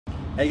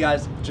Hey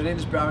guys,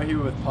 Jennings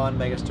here with Pond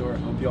Megastore.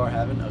 Hope you are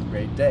having a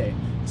great day.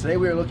 Today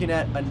we are looking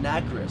at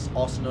Anacharis,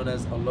 also known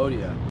as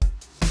Elodea.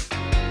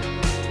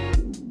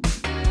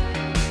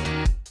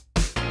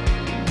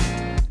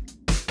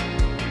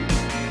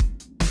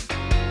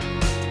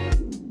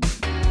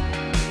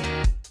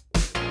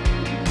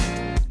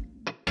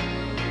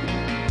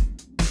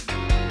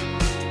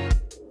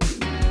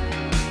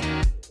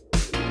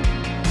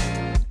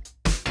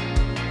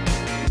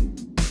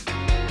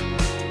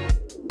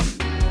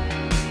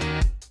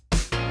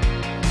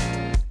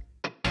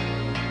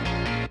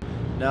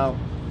 Now,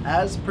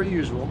 as per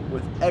usual,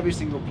 with every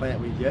single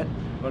plant we get,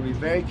 we're going to be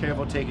very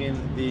careful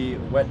taking the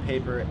wet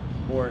paper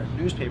or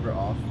newspaper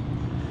off.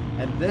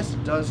 And this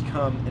does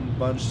come in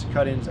bunched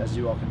cuttings, as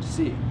you all can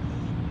see.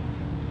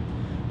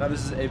 Now,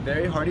 this is a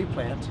very hardy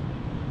plant.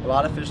 A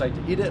lot of fish like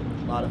to eat it,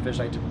 a lot of fish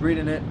like to breed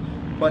in it,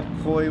 but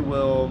koi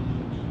will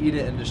eat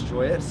it and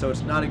destroy it, so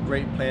it's not a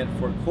great plant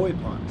for koi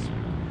ponds.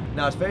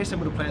 Now, it's very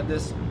simple to plant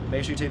this.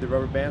 Make sure you take the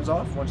rubber bands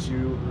off once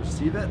you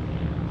receive it.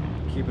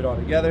 Keep it all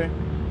together.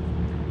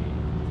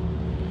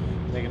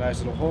 Make a nice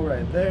little hole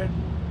right there.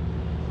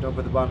 Don't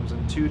put the bottoms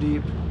in too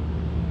deep.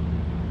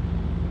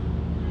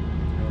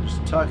 And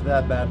just tuck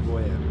that bad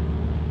boy in.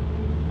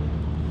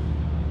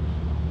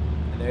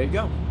 And there you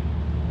go.